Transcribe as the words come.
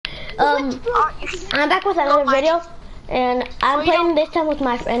I'm back with another video, and I'm playing this time with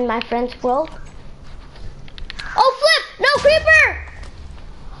my friend's world. Oh flip! No creeper!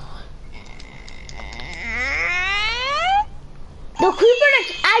 The creeper!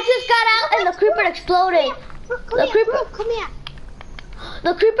 I just got out, and the creeper exploded. Come here.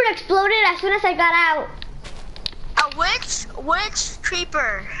 The creeper exploded as soon as I got out. Which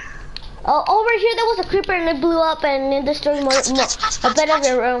creeper? Oh, over here there was a creeper and it blew up and it destroyed a bit of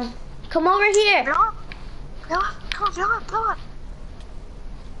your room. Come over here. Blow up.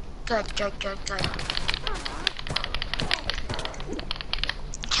 Good. Kill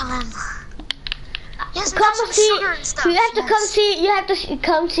him. Yes, come see. You have to come see. You have to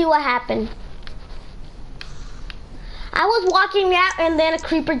come see what happened. I was walking out and then a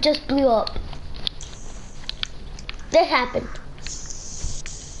creeper just blew up. This happened.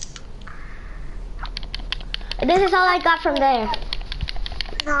 This is all I got from there.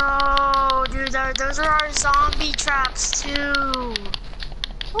 No, dude, those are our zombie traps too.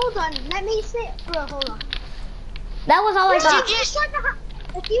 Hold on, let me see it. Bro, hold on. That was all I got.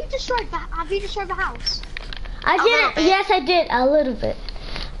 Have you destroyed the house? I did. Yes, I did a little bit.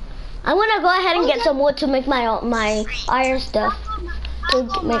 I'm gonna go ahead and get some wood to make my iron stuff.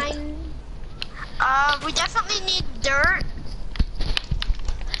 We definitely need dirt.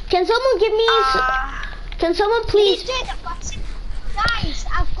 Can someone give me? Can someone please? Guys,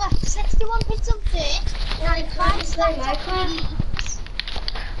 I've got 61 bits of dirt, and I can't start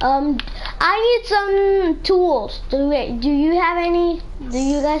I need some tools. Do you have any? Do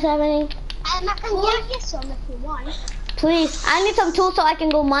you guys have any? I can get you some if you want. Please, I need some tools so I can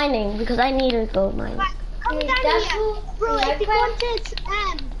go mining because I need to go mining. Right, come down here, bro. If you wanted,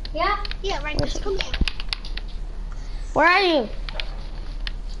 yeah, right. Just come here. Where are you?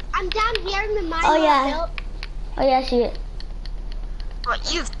 I'm down here in the mine. Oh yeah. Oh yeah, I see it.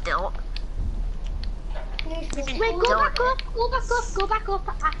 What you've built? Wait, go back up.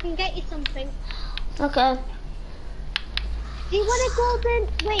 I can get you something. Okay. Do you want a golden?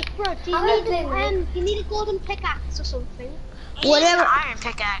 Wait, bro. Do you need a golden pickaxe or something? Whatever. Iron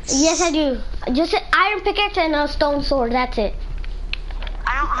pickaxe. Yes, I do. Just an iron pickaxe and a stone sword. That's it.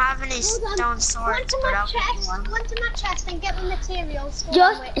 I don't have any stone swords, but I'll get one. Go into my chest and get the materials.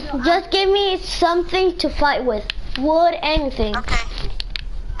 Just give me something to fight with. Wood, anything. Okay.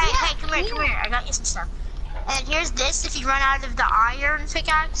 Hey, come here. I got you some stuff. And here's this if you run out of the iron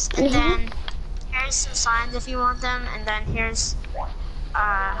pickaxe, and then here's some signs if you want them, and then here's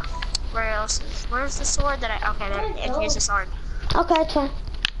where's the sword that and here's the sword. Okay, it's fine.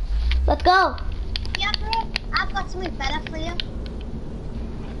 Let's go. Yeah, bro. I've got something better for you.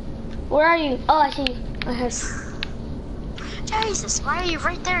 Where are you? Oh, I see you. I heard. Jesus, why are you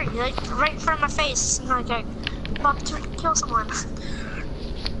right there? You're like right in front of my face. I'm like I'm about to kill someone.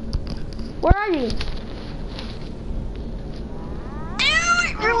 Where are you?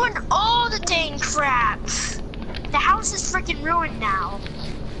 Dude, ruined all the dang crap. The house is freaking ruined now.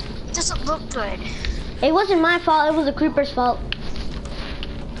 It doesn't look good. It wasn't my fault. It was the creeper's fault.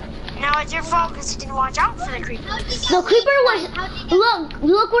 No, it's your fault because you didn't watch out for the creeper. The creeper was.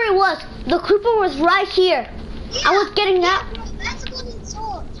 Look where it was. The creeper was right here. Yeah, I was getting out. Bro, that's a golden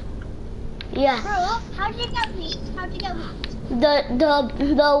sword. Yeah. Bro, how'd you get meat? The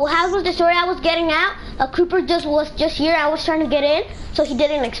house was destroyed. I was getting out. A creeper was just here. I was trying to get in, so he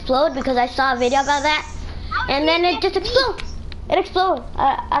didn't explode because I saw a video about that. And then it just exploded. It exploded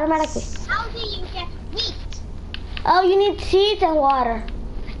automatically. How do you get wheat? Oh, you need seeds and water,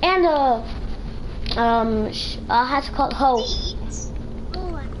 and how's it called? Hoe. Seeds?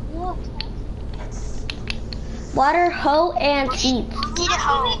 Oh, and water. Water, hoe, and seeds. We need a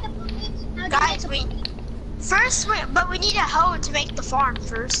hoe. Guys, but we need a hoe to make the farm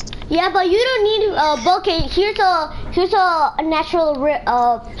first. Yeah, but you don't need okay. Here's a natural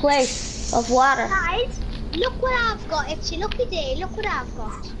place of water. Guys, look what I've got. It's a lucky day. Look what I've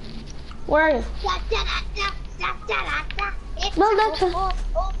got. Where are you? No, that's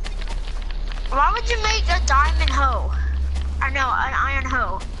Why would you make a diamond hoe? Or no, an iron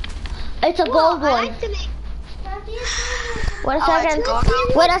hoe. It's a gold one. Like to make... Wait a second.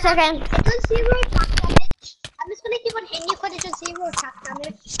 Wait a second. It does 0 attack damage. I'm just gonna keep on hitting you because it does 0 attack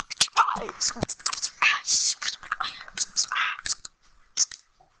damage.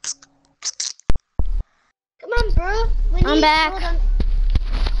 Come on, bro. I'm back.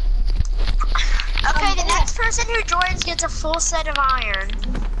 Okay, the next person who joins gets a full set of iron.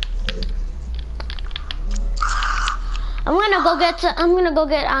 I'm gonna go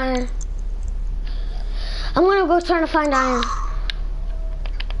get iron. I'm gonna go trying to find iron.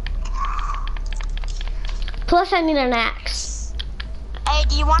 Plus, I need an axe. Hey,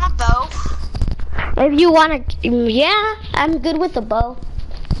 do you want a bow? If you want to, yeah, I'm good with the bow.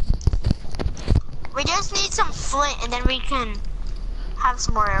 We just need some flint, and then we can have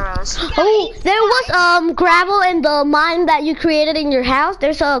some more arrows. Oh, there was gravel in the mine that you created in your house.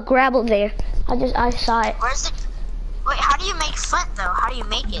 There's a gravel there. I saw it. Where's the? Wait, how do you make flint though? How do you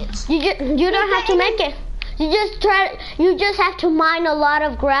make it? You don't have to make it. You just have to mine a lot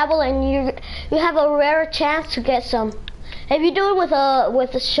of gravel, and you have a rare chance to get some. If you do it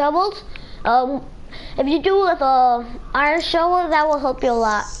with the shovels, if you do it with a iron shovel, that will help you a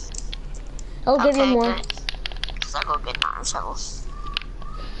lot. It'll give you more. So I'll go get an iron shovel.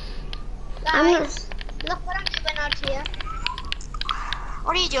 Guys, look what I'm doing out here.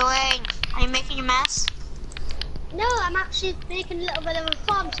 What are you doing? Are you making a mess? No, I'm actually making a little bit of a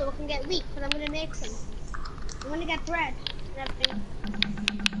farm so we can get wheat, but I'm gonna make some. I'm gonna get bread and everything.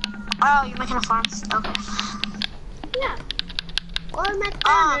 Oh, you're making a farm? Okay. Yeah. All my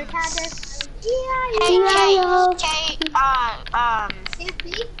farmers had this. Hey, CFB?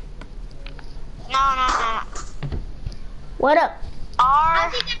 No. What up? How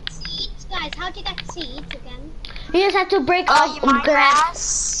do you get seeds, guys? How do you get seeds again? You just have to break you up mine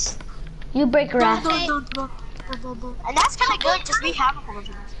grass. You break grass. Okay. And that's kind of good because we have a whole bunch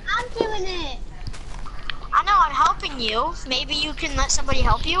of them. I'm doing it. I know, I'm helping you. Maybe you can let somebody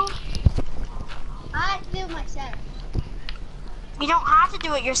help you? I do it myself. You don't have to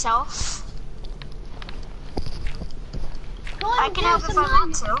do it yourself. Go on, I can do help if some I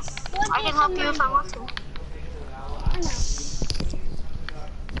want mining. to. Go on, I do can some help you if I mining. want to. I know.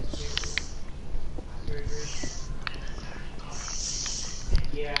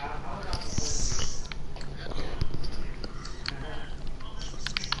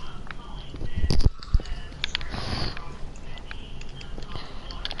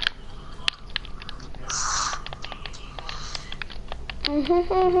 I'm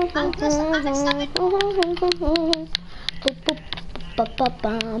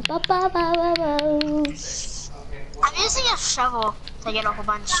using a shovel to get a whole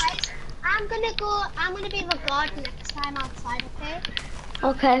bunch. Guys, I'm gonna be the guard next time outside, okay?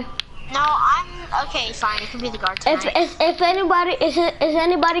 Okay. No, okay, fine, you can be the guard tonight. If anybody is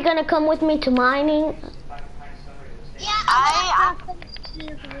anybody gonna come with me to mining? Yeah,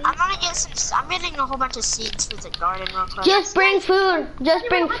 I'm gonna get some, I'm getting a whole bunch of seeds for the garden real quick. Just bring food. Just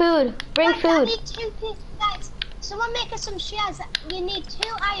bring food. Bring Guys, I food. need 2 pieces, guys. Someone make us some shears. You need 2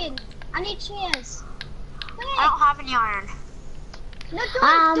 iron. I need shears. I don't have any iron. No,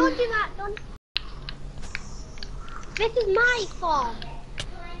 don't do that. Don't. This is my farm.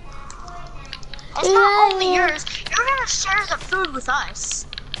 It's not only yours. You're gonna share the food with us.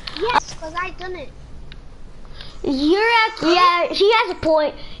 Yes, because I done it. Yeah, he has a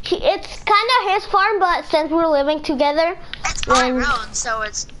point. It's kind of his farm, but since we're living together, It's my road, so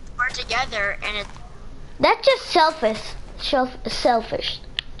we're together, and it. That's just selfish.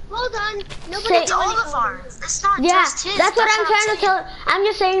 Hold on. Nobody. Say- It's all the farms. It's not Yeah, just his. that's what I'm trying to saying. tell. I'm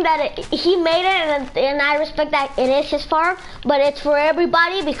just saying that he made it, and I respect that it is his farm, but it's for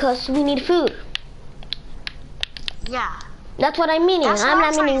everybody because we need food. Yeah. That's what I'm meaning. That's what I'm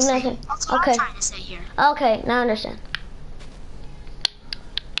not trying meaning to say. nothing. That's what Okay. I'm trying to say here. Okay, now I understand.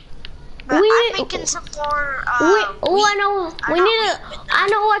 But I'm making some more. I know. I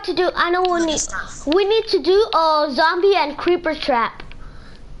know what to do. I know what we need. Stuff. We need to do a zombie and creeper trap.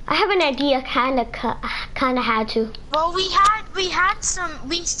 I have an idea. Kind of had to. Well, we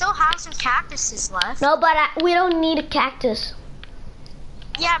still have some cactuses left. No, but we don't need a cactus.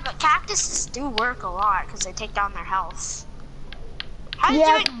 Yeah, but cactuses do work a lot because they take down their health. How did Yeah.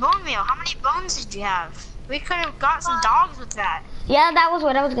 you make bone meal? How many bones did you have? We could have got some dogs with that. Yeah, that was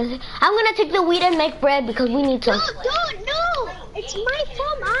what I was gonna say. I'm gonna take the wheat and make bread because we need some. No! It's my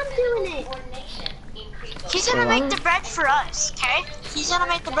farm. I'm doing it. He's gonna make the bread for us, okay? He's gonna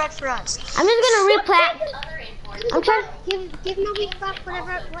make the bread for us. I'm just gonna replant. I'm trying. Give me a week back,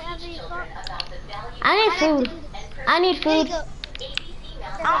 whatever you got. I need food. I need There you food. go.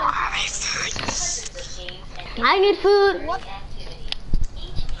 Oh, my food. I need food. What?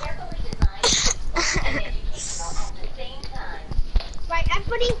 Right,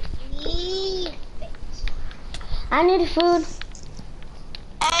 everybody. Leave it. I need food.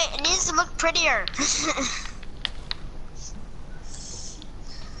 Hey, it needs to look prettier.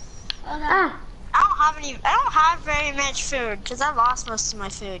 Ah, I don't have very much food because I lost most of my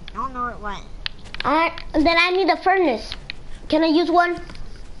food. I don't know where it went. then I need a furnace. Can I use one?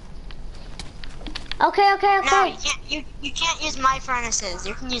 Okay. No, you can't use my furnaces.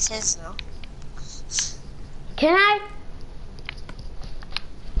 You can use his though. Can I?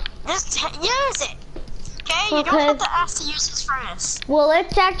 Just use it. okay? You don't have to ask to use this furnace. Well,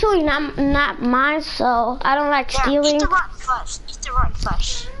 it's actually not mine, so I don't like Yeah, stealing. eat the rotten flesh. Eat the rotten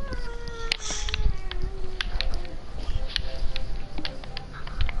flesh.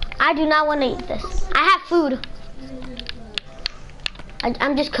 I do not want to eat this. I have food.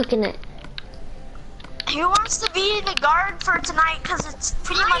 I'm just cooking it. Who wants to be the guard for tonight? Because it's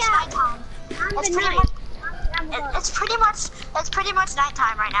pretty much nighttime. It's pretty much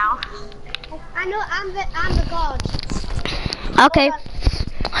nighttime right now. I know I'm the god. Okay.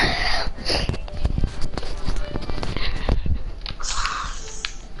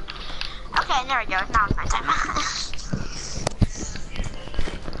 Okay, there we go. Now it's nighttime.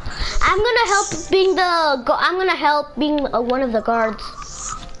 I'm gonna help being one of the guards.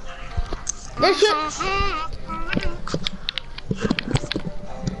 There should.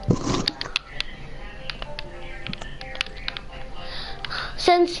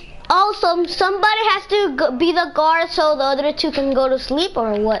 Since also somebody has to be the guard so the other two can go to sleep,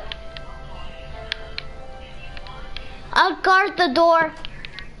 or what? I'll guard the door.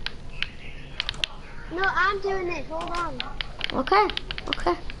 No, I'm doing it. Hold on. Okay.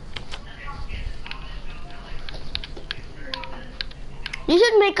 Okay. You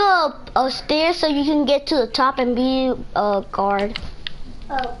should make a stair so you can get to the top and be a guard.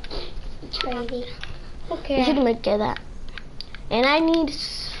 Oh, it's ready. Okay. You should make that. And I need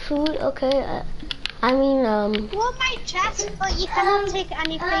food. Okay. I mean, Well, my chest, but you cannot take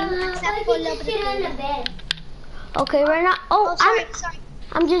anything except for a little bit of food. bed. Okay, right now. Oh, sorry.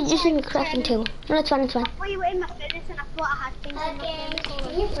 I'm just using a crafting table. No, it's fine. It's fine. I thought you were in my fitness and I thought I had things in my fitness.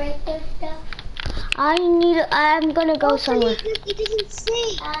 Can you break this stuff? I'm gonna go somewhere. You didn't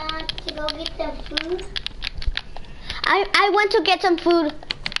say. To go get some food. I went to get some food.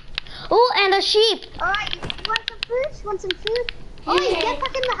 Oh, and a sheep. Alright, you want some food? You want some food? Oh, you get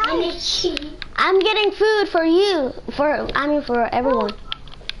back in the house. I'm getting food for you. For everyone.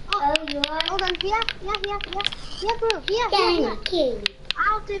 Oh, you are? Hold on, here, bro, here.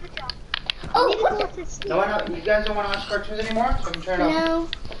 I'll do the job. Oh, No, you guys don't want to watch cartoons anymore? So I can turn it off. no.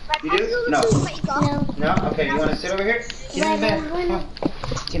 You do? No. No. No? Okay, you want to sit over here? Get in the bed. Come on.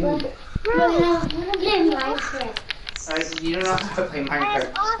 Get in the bed. You don't know how to play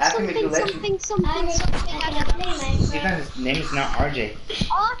Minecraft. Ask him if you let you. Something. You guys, his name is not RJ.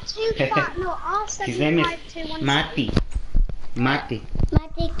 His name is Mati. Mati,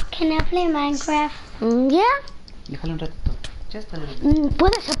 can I play Minecraft? Yeah. Déjalo un ratito. Just a little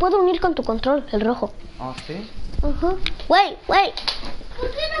bit. Se puede unir con tu control, el rojo. Oh, ¿sí? Wait.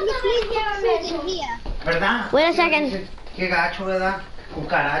 ¿Verdad? Wait a second. Qué gacho, ¿verdad?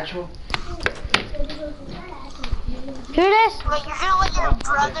 Cucaracho. Here it is. Wait, you're gonna let your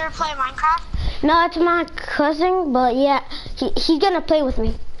brother play Minecraft? No, it's my cousin, but yeah, he's gonna play with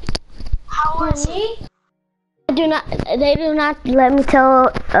me. How old is he? They do not let me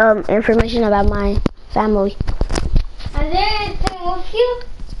tell information about my family. Are they anything with you?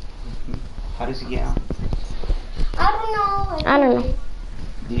 How does he get out? I I don't know.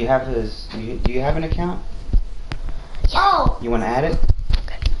 Do you have his? Do you have an account? Oh, You want to add it?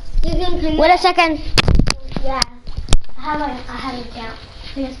 you can connect. Wait a second. Yeah, I have an account.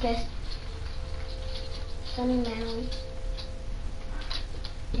 Here's this. Sunny Madeline.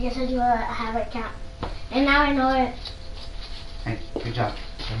 Yes, I do have an account. And now I know it. Hey, good job.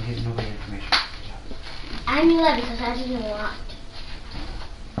 Don't give nobody information. Good job. I knew that because I didn't want.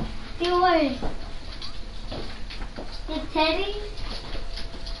 Boy. It's Teddy.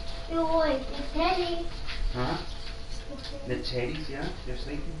 Boy, it's Teddy. Huh? The teddies, yeah? They're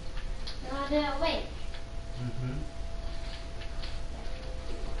sleeping? No, they're awake. Mm-hmm.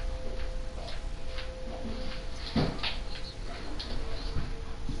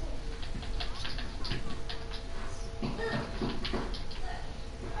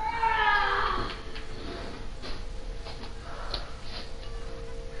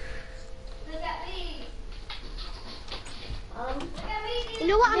 You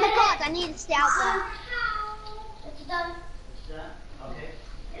know what? I'm a god. I need to stay out there. It's done. Okay.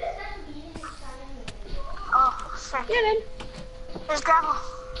 Oh, frick. Get in. There's gravel.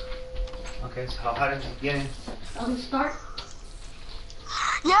 Okay, so how did you get in? Start.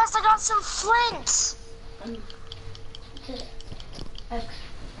 Yes, I got some flints. X.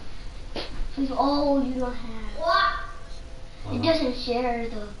 Oh, you don't have. What? It doesn't share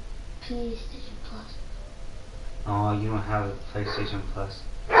the PlayStation Plus. Oh, you don't have a PlayStation Plus.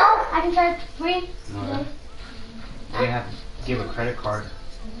 Oh, I can try it for free. No. You have to give a credit card.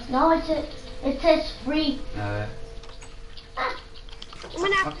 No, it says free. Uh, I'm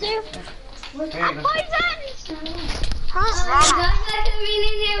gonna have to. Here you I'm go. poisoned. Who's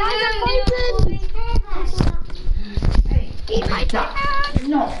that? Hey, eat my duck.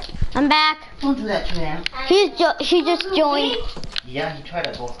 No, I'm back. don't do that to him. She just joined. Yeah, he tried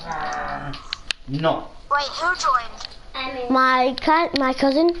to go. No. Wait, who joined? My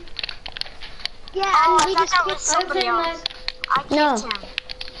cousin. Yeah, Oh, and I he thought just that was somebody else. I kicked No. him.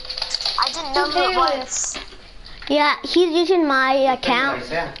 I didn't know who it was. Yeah, he's using my What account. I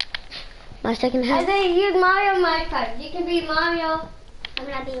said. My second I account. say use Mario Minecraft. You can be Mario. I'm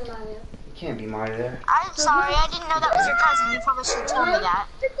not being Mario. You can't be Mario there. I'm sorry, I didn't know that was your cousin. You probably should have told me that.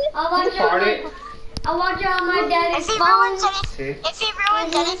 I'll watch it on my daddy's If he phone. ruins See?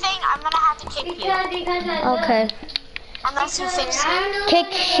 anything, I'm gonna have to kick you. Because I Okay. Unless you fix it. Kick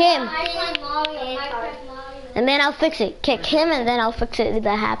him. I play Mario. Minecraft Mario. And then I'll fix it. Kick him and then I'll fix it if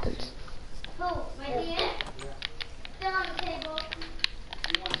that happens. Who? My DM? Still on the table.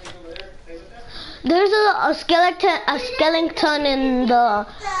 There's a skeleton in the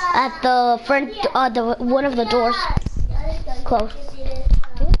at the front the one of the doors. Close.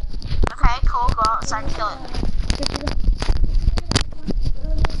 Okay, cool. Go outside and kill it.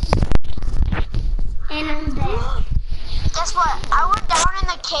 And I'm there. Guess what? I went down in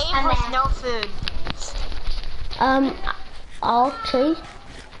the cave I'm with back. no food. Alt T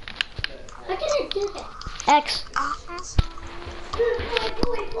How can I do that? X.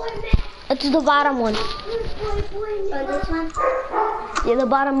 It's the bottom one. Oh, this one? Yeah, the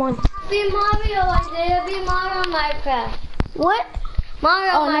bottom one. Be Mario. I did. Be Mario Minecraft. What?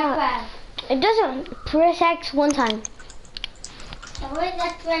 Mario Oh, no. Minecraft. It doesn't. Press X one time. So where's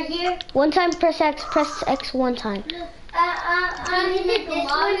that right here? One time press X. Press X one time. I need to make a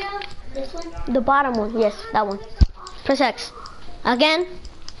Mario. This one? The bottom one. Yes, that one. Press X. Again.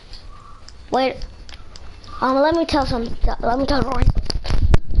 Wait. Let me tell Roy.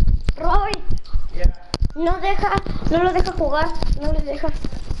 Roy. Yeah. No lo deja jugar. No le deja.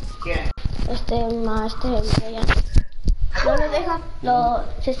 ¿Quién? Ya. No lo deja.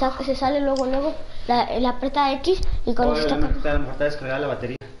 Se sale luego. Le aprieta X y cuando se está A lo mejor está descargada la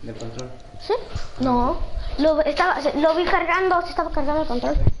batería del control. ¿Sí? No. Lo vi cargando. Se estaba cargando el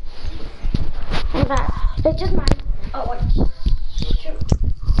control. It's just mine. Oh, wait.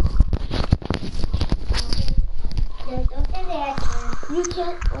 You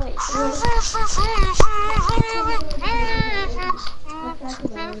can't. Wait.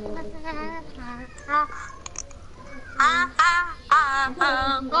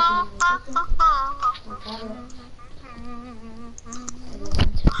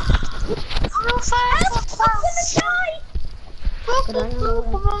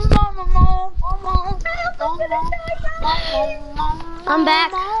 I'm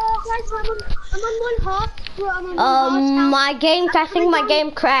back. I'm on one heart. I'm on one heart now. My game. I think my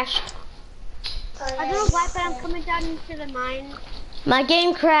game crashed. I don't know why, but I'm coming down into the mine. My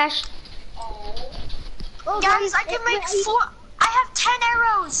game crashed. Oh, Guys, I can make 4. I have 10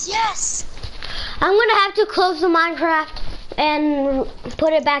 arrows. Yes. I'm gonna have to close the Minecraft and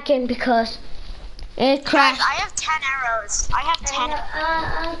put it back in because it Guys, crashed. I have 10 arrows. I have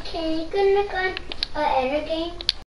 10. Can you make an ender game?